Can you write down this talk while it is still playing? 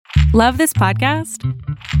Love this podcast?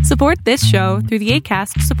 Support this show through the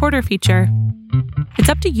Acast supporter feature. It's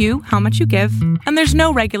up to you how much you give, and there's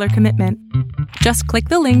no regular commitment. Just click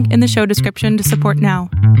the link in the show description to support now.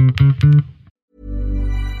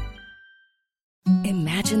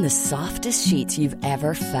 Imagine the softest sheets you've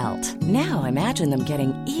ever felt. Now imagine them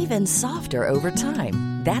getting even softer over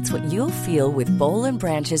time. That's what you'll feel with Boll &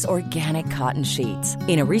 Branch's organic cotton sheets.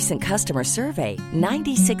 In a recent customer survey,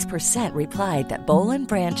 96% replied that Boll &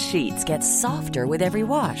 Branch sheets get softer with every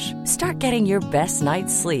wash. Start getting your best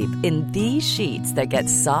night's sleep in these sheets that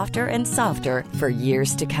get softer and softer for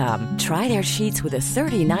years to come. Try their sheets with a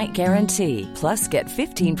 30-night guarantee. Plus, get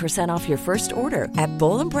 15% off your first order at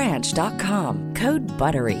bollandbranch.com. Code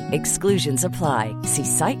BUTTERY. Exclusions apply. See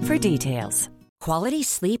site for details. Quality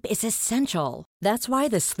sleep is essential. That's why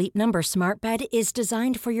the Sleep Number Smart Bed is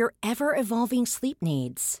designed for your ever-evolving sleep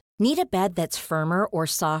needs. Need a bed that's firmer or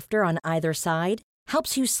softer on either side?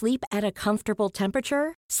 Helps you sleep at a comfortable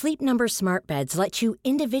temperature? Sleep Number Smart Beds let you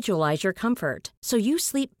individualize your comfort, so you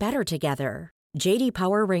sleep better together. J.D.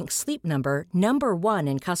 Power ranks Sleep Number number 1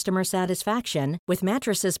 in customer satisfaction with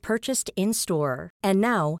mattresses purchased in-store. And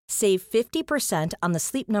now, save 50% on the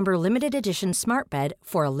Sleep Number Limited Edition Smart Bed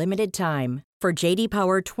for a limited time. For J.D.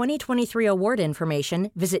 Power 2023 award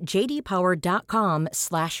information, visit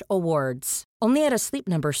jdpower.com/awards. Only at a Sleep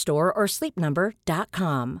Number store or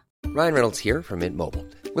sleepnumber.com. Ryan Reynolds here from Mint Mobile.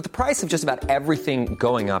 With the price of just about everything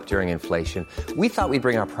going up during inflation, we thought we'd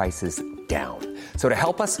bring our prices down. So to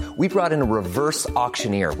help us, we brought in a reverse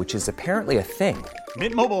auctioneer, which is apparently a thing.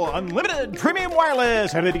 Mint Mobile Unlimited Premium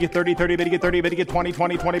Wireless. How to get 30, 30, bit to get 30, bit to get 20,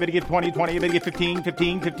 20, 20, bit to get 20, 20, bit to get 15,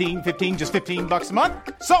 15, 15, 15, just $15 a month?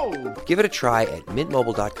 Sold! Give it a try at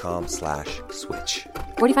mintmobile.com/switch.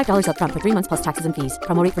 $45 up front for 3 months plus taxes and fees.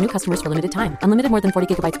 Promo rate for new customers for limited time. Unlimited more than 40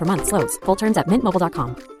 gigabytes per month. Slows full terms at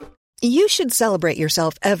mintmobile.com. You should celebrate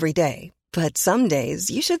yourself every day, but some days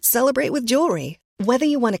you should celebrate with jewelry. Whether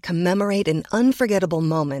you want to commemorate an unforgettable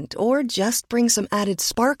moment or just bring some added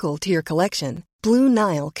sparkle to your collection, Blue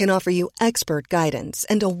Nile can offer you expert guidance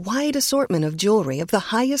and a wide assortment of jewelry of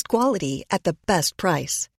the highest quality at the best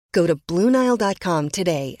price. Go to BlueNile.com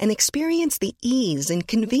today and experience the ease and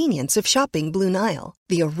convenience of shopping Blue Nile,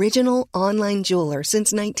 the original online jeweler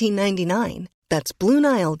since 1999. That's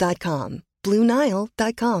BlueNile.com.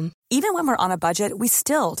 BlueNile.com. Even when we're on a budget, we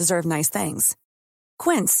still deserve nice things.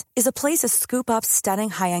 Quince is a place to scoop up stunning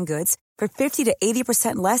high-end goods for 50 to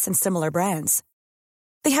 80% less than similar brands.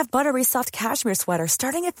 They have buttery soft cashmere sweaters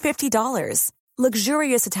starting at $50,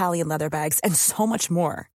 luxurious Italian leather bags, and so much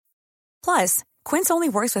more. Plus, Quince only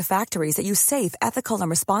works with factories that use safe, ethical, and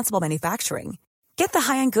responsible manufacturing. Get the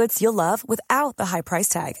high-end goods you'll love without the high price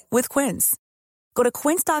tag with Quince. Go to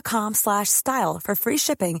quince.com/style for free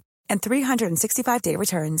shipping and 365-day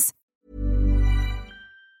returns.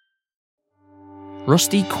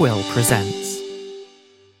 Rusty Quill presents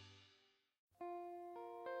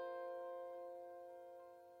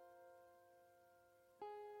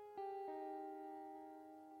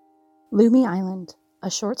Lummi Island,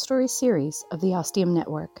 a short story series of the Ostium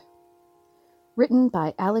Network. Written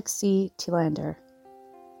by Alex C. Tillander.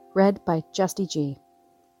 Read by Justy G.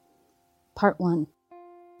 Part 1.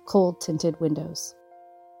 Cold Tinted Windows.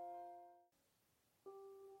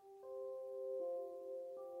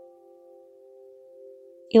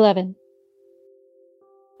 "11.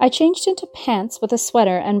 I changed into pants with a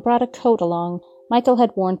sweater and brought a coat along. Michael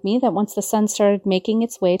had warned me that once the sun started making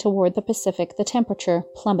its way toward the Pacific, the temperature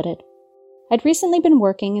plummeted. I'd recently been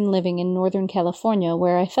working and living in Northern California,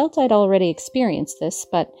 where I felt I'd already experienced this,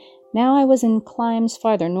 but now I was in climes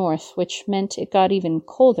farther north, which meant it got even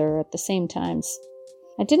colder at the same times.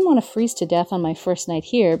 I didn't want to freeze to death on my first night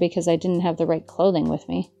here because I didn't have the right clothing with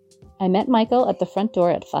me. I met Michael at the front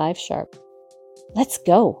door at 5 sharp. "Let's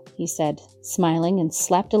go," he said, smiling, and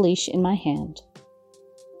slapped a leash in my hand.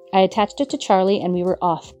 I attached it to Charlie and we were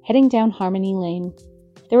off, heading down Harmony Lane.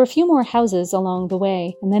 There were a few more houses along the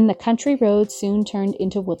way, and then the country road soon turned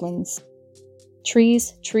into woodlands.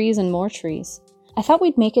 Trees, trees, and more trees. I thought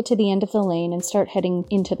we'd make it to the end of the lane and start heading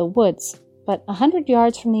into the woods, but 100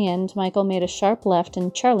 yards from the end, Michael made a sharp left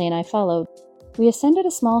and Charlie and I followed. We ascended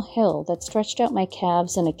a small hill that stretched out my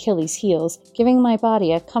calves and Achilles' heels, giving my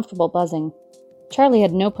body a comfortable buzzing. Charlie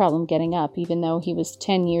had no problem getting up, even though he was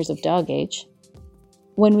 10 years of dog age.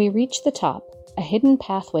 When we reached the top, a hidden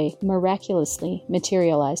pathway miraculously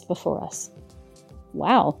materialized before us.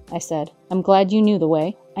 "Wow," I said. "I'm glad you knew the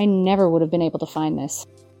way. I never would have been able to find this."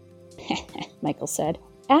 Michael said.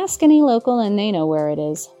 "Ask any local and they know where it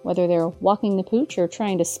is, whether they're walking the pooch or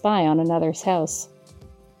trying to spy on another's house."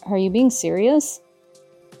 "Are you being serious?"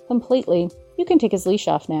 "Completely. You can take his leash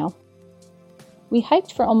off now." We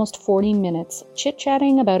hiked for almost 40 minutes,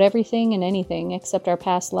 chit-chatting about everything and anything except our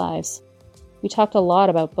past lives. We talked a lot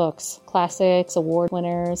about books, classics, award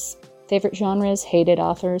winners, favorite genres, hated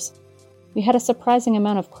authors. We had a surprising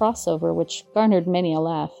amount of crossover, which garnered many a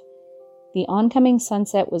laugh. The oncoming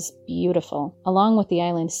sunset was beautiful, along with the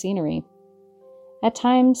island scenery. At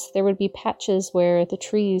times, there would be patches where the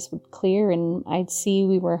trees would clear and I'd see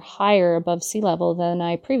we were higher above sea level than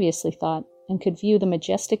I previously thought and could view the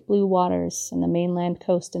majestic blue waters and the mainland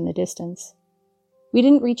coast in the distance. We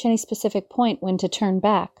didn't reach any specific point when to turn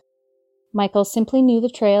back. Michael simply knew the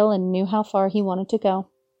trail and knew how far he wanted to go.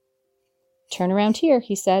 "Turn around here,"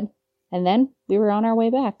 he said, and then we were on our way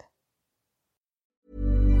back.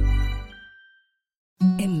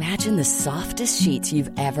 Imagine the softest sheets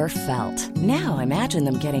you've ever felt. Now imagine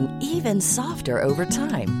them getting even softer over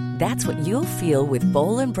time. That's what you'll feel with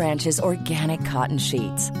Boll & Branch's organic cotton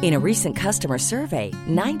sheets. In a recent customer survey,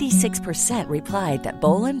 96% replied that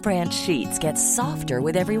Boll & Branch sheets get softer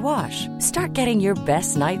with every wash. Start getting your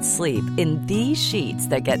best night's sleep in these sheets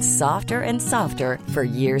that get softer and softer for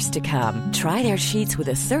years to come. Try their sheets with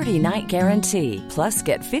a 30-night guarantee. Plus,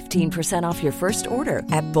 get 15% off your first order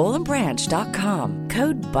at bollandbranch.com.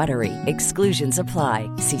 Code BUTTERY. Exclusions apply.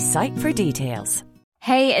 See site for details.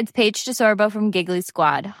 Hey, it's Paige DeSorbo from Giggly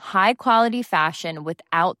Squad. High quality fashion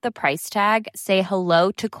without the price tag. Say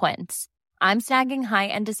hello to Quince. I'm snagging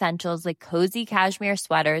high-end essentials like cozy cashmere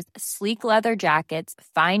sweaters, sleek leather jackets,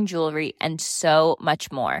 fine jewelry, and so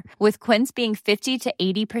much more. With Quince being 50 to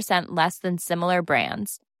 80% less than similar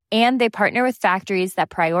brands. And they partner with factories that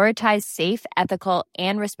prioritize safe, ethical,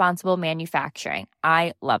 and responsible manufacturing.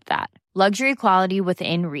 I love that. Luxury quality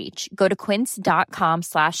within reach. Go to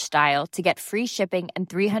quince.com/style to get free shipping and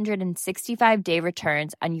 365-day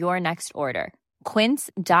returns on your next order.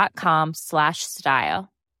 Quince.com/style.